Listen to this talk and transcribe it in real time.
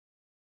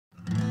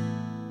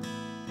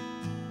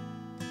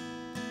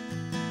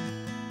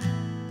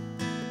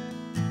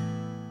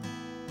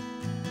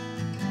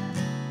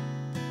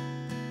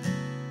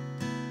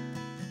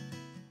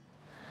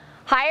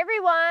Hi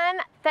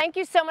everyone, thank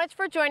you so much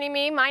for joining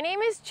me. My name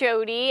is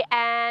Jody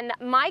and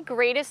my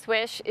greatest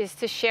wish is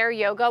to share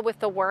yoga with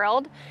the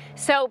world.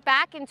 So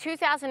back in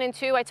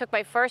 2002 I took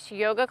my first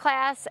yoga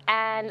class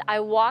and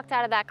I walked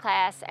out of that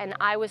class and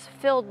I was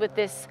filled with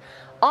this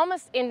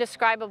almost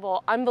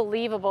indescribable,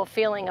 unbelievable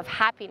feeling of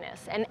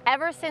happiness. And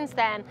ever since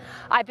then,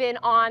 I've been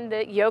on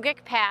the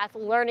yogic path,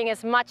 learning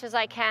as much as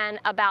I can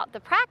about the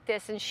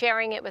practice and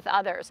sharing it with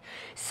others.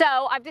 So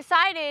I've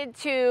decided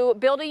to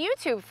build a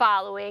YouTube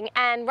following,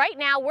 and right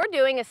now we're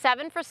doing a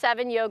 7 for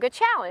 7 yoga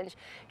challenge.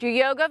 Do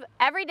yoga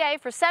every day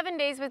for 7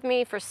 days with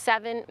me for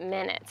 7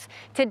 minutes.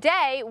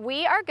 Today,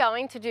 we are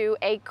going to do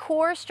a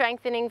core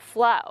strengthening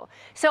flow.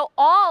 So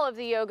all of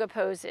the yoga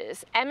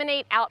poses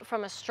emanate out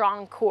from a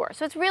strong core.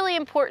 So it's really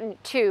important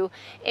to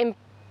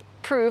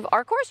improve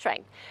our core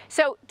strength.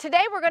 So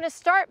today we're going to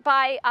start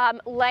by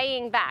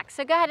laying back.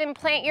 So go ahead and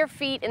plant your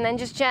feet and then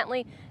just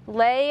gently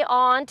lay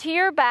onto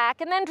your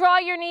back and then draw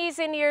your knees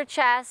into your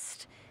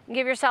chest and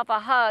give yourself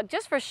a hug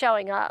just for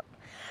showing up.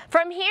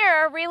 From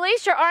here,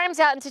 release your arms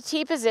out into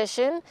T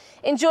position.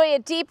 Enjoy a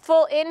deep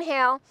full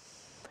inhale.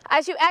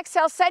 As you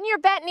exhale, send your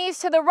bent knees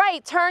to the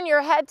right, turn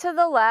your head to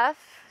the left.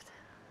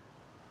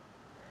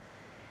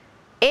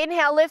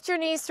 Inhale, lift your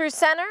knees through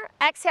center.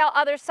 Exhale,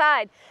 other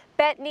side.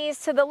 Bent knees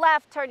to the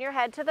left, turn your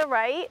head to the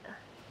right.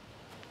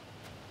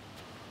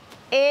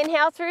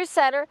 Inhale through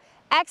center.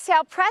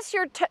 Exhale, press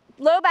your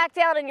low back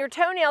down and your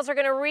toenails are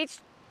going to reach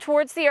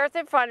towards the earth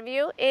in front of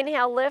you.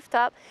 Inhale, lift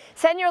up.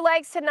 Send your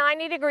legs to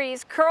 90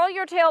 degrees. Curl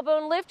your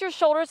tailbone, lift your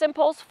shoulders and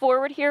pulse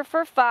forward here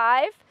for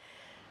 5,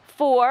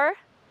 4,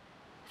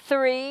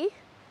 3,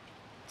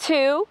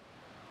 2,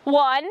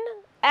 1.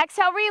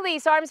 Exhale,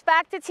 release, arms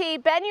back to T,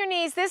 bend your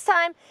knees. This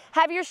time,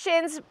 have your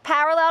shins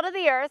parallel to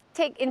the earth.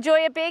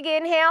 Enjoy a big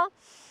inhale.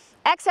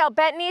 Exhale,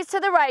 bent knees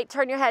to the right,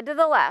 turn your head to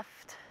the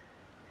left.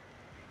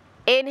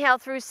 Inhale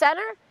through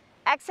center.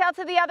 Exhale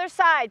to the other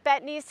side,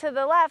 bent knees to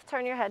the left,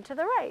 turn your head to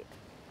the right.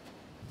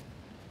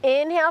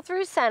 Inhale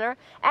through center.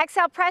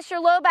 Exhale, press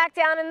your low back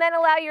down and then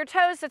allow your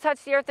toes to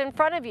touch the earth in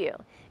front of you.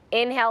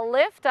 Inhale,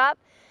 lift up.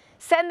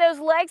 Send those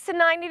legs to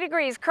 90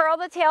 degrees. Curl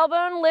the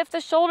tailbone, lift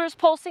the shoulders,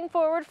 pulsing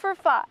forward for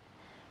 5,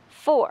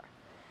 4,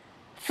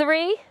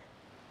 3,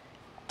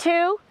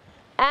 2,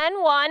 and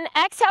 1.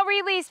 Exhale,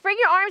 release. Bring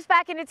your arms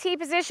back into T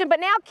position, but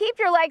now keep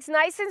your legs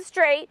nice and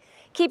straight.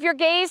 Keep your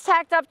gaze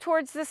tacked up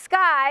towards the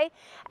sky.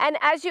 And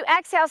as you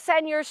exhale,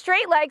 send your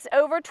straight legs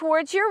over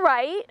towards your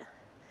right.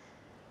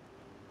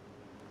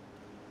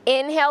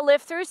 Inhale,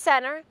 lift through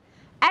center.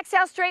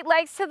 Exhale, straight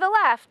legs to the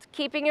left,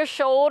 keeping your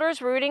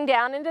shoulders rooting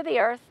down into the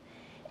earth.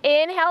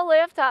 Inhale,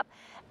 lift up.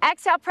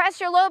 Exhale,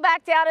 press your low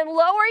back down and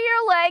lower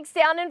your legs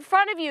down in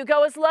front of you.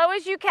 Go as low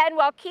as you can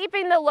while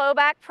keeping the low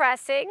back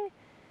pressing.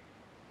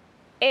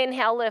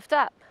 Inhale, lift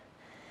up.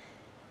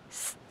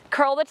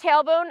 Curl the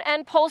tailbone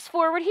and pulse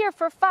forward here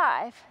for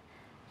 5,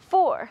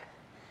 4,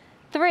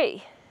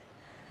 3,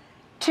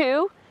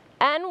 2,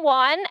 and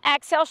 1.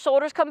 Exhale,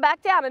 shoulders come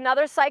back down.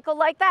 Another cycle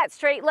like that.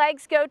 Straight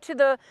legs go to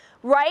the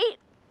right,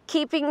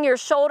 keeping your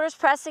shoulders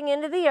pressing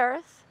into the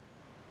earth.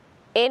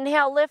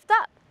 Inhale, lift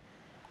up.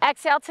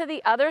 Exhale to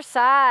the other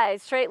side.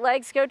 Straight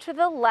legs go to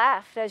the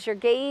left as your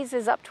gaze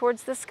is up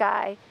towards the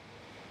sky.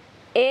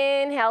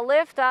 Inhale,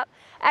 lift up.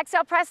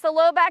 Exhale, press the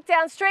low back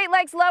down. Straight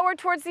legs lower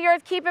towards the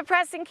earth. Keep it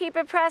pressing, keep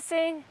it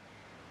pressing.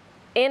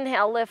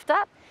 Inhale, lift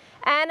up.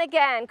 And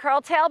again, curl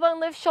tailbone,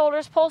 lift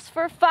shoulders, pulse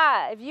for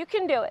 5. You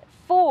can do it.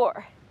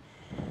 4,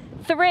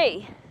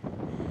 3,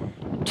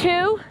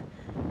 2,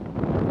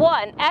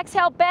 1.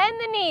 Exhale, bend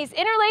the knees.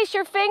 Interlace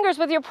your fingers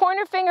with your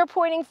pointer finger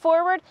pointing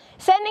forward,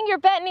 sending your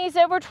bent knees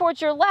over towards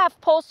your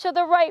left. Pulse to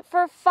the right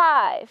for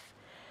 5,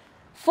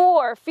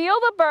 4. Feel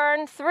the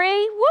burn.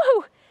 3,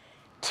 woo,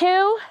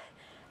 2,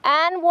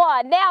 and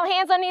 1. Now,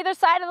 hands on either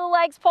side of the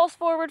legs. Pulse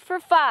forward for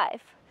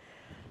 5,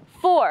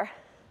 4,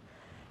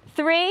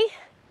 3,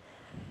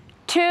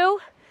 2,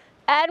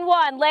 and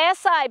 1.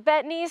 Last side.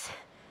 Bent knees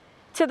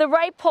to the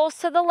right. Pulse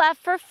to the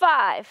left for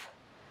 5,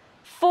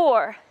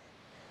 4,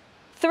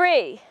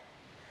 3,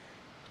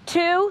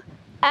 2,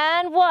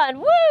 and 1.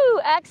 Woo!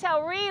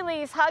 Exhale,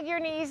 release, hug your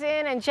knees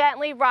in and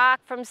gently rock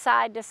from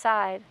side to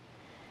side.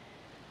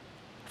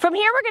 From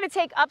here, we're going to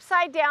take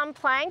upside down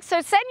plank.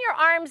 So send your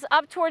arms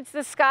up towards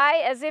the sky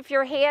as if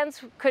your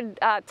hands could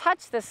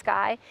touch the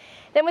sky.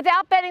 Then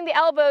without bending the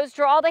elbows,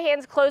 draw the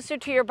hands closer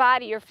to your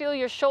body or feel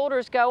your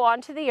shoulders go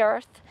onto the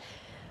earth.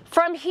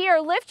 From here,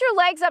 lift your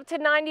legs up to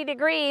 90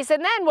 degrees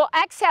and then we'll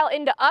exhale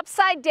into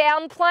upside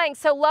down plank.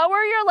 So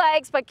lower your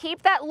legs, but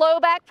keep that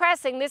low back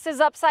pressing. This is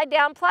upside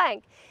down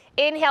plank.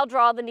 Inhale,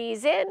 draw the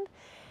knees in,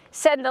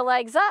 send the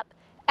legs up.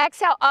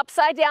 Exhale,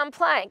 upside down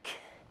plank.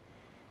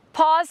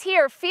 Pause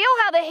here. Feel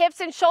how the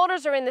hips and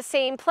shoulders are in the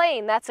same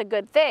plane. That's a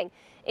good thing.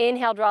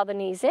 Inhale, draw the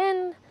knees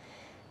in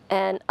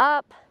and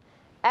up.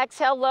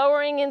 Exhale,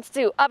 lowering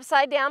into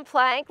upside down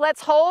plank.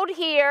 Let's hold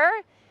here.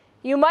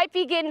 You might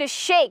begin to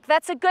shake.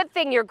 That's a good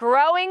thing. You're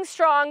growing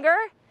stronger.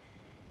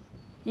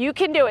 You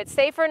can do it.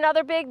 Stay for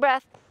another big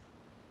breath.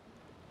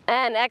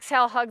 And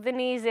exhale, hug the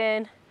knees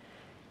in.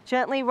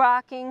 Gently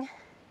rocking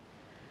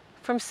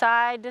from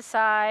side to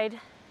side.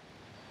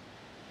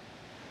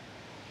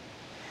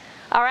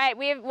 All right,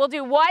 we'll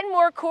do one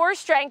more core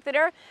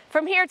strengthener.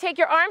 From here, take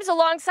your arms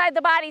alongside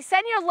the body.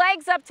 Send your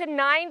legs up to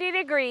 90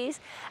 degrees.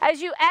 As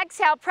you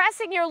exhale,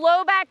 pressing your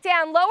low back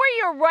down, lower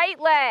your right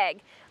leg.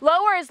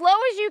 Lower as low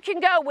as you can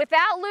go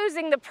without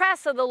losing the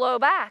press of the low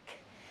back.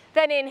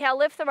 Then inhale,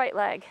 lift the right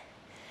leg.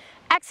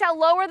 Exhale,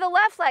 lower the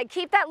left leg.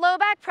 Keep that low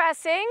back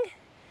pressing.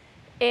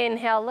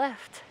 Inhale,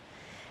 lift.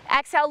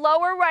 Exhale,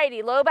 lower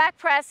righty, low back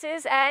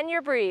presses, and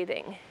you're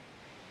breathing.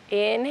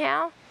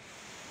 Inhale.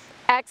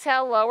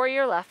 Exhale, lower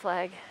your left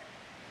leg.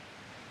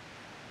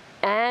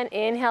 And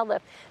inhale,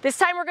 lift. This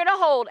time we're gonna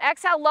hold.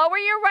 Exhale, lower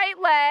your right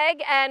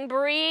leg and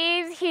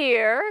breathe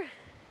here.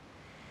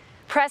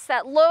 Press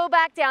that low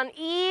back down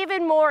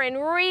even more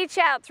and reach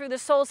out through the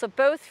soles of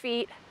both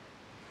feet.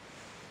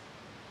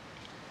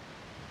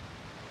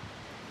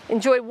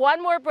 Enjoy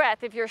one more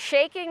breath. If you're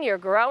shaking, you're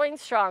growing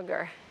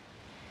stronger.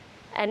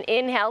 And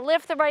inhale,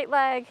 lift the right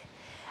leg.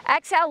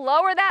 Exhale,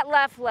 lower that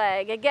left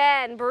leg.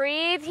 Again,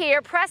 breathe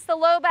here. Press the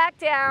low back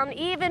down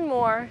even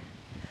more.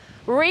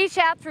 Reach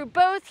out through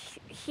both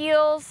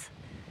heels.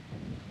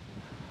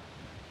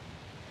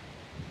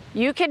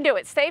 You can do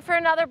it. Stay for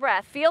another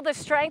breath. Feel the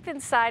strength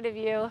inside of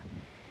you.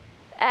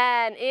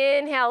 And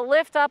inhale,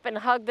 lift up and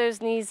hug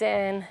those knees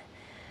in.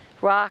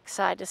 Rock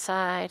side to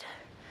side.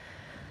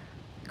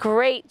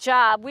 Great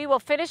job. We will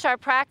finish our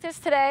practice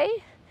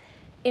today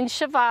in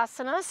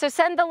Shavasana. So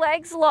send the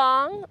legs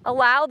long,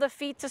 allow the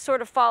feet to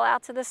sort of fall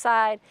out to the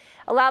side,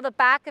 allow the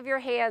back of your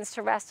hands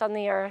to rest on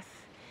the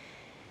earth,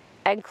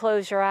 and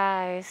close your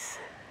eyes.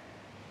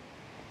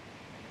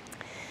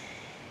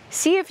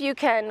 See if you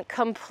can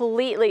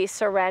completely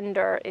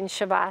surrender in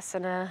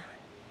Shavasana,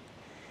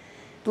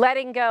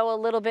 letting go a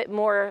little bit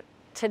more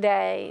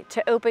today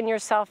to open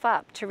yourself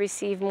up to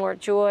receive more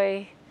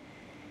joy,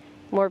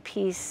 more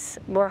peace,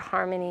 more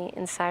harmony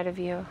inside of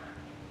you.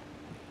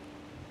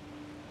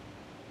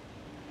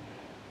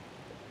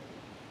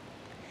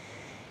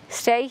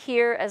 Stay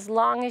here as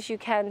long as you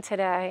can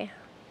today.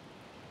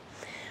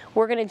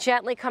 We're going to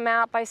gently come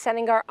out by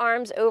sending our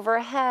arms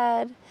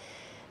overhead,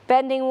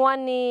 bending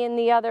one knee and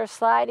the other,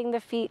 sliding the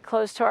feet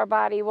close to our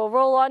body. We'll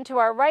roll onto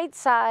our right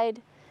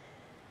side,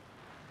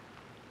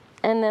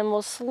 and then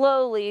we'll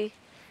slowly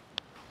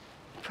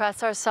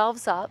press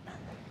ourselves up.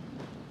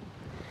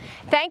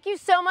 Thank you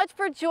so much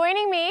for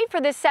joining me for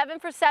this 7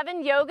 for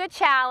 7 Yoga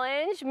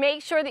Challenge.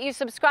 Make sure that you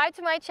subscribe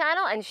to my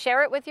channel and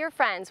share it with your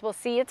friends. We'll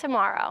see you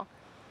tomorrow.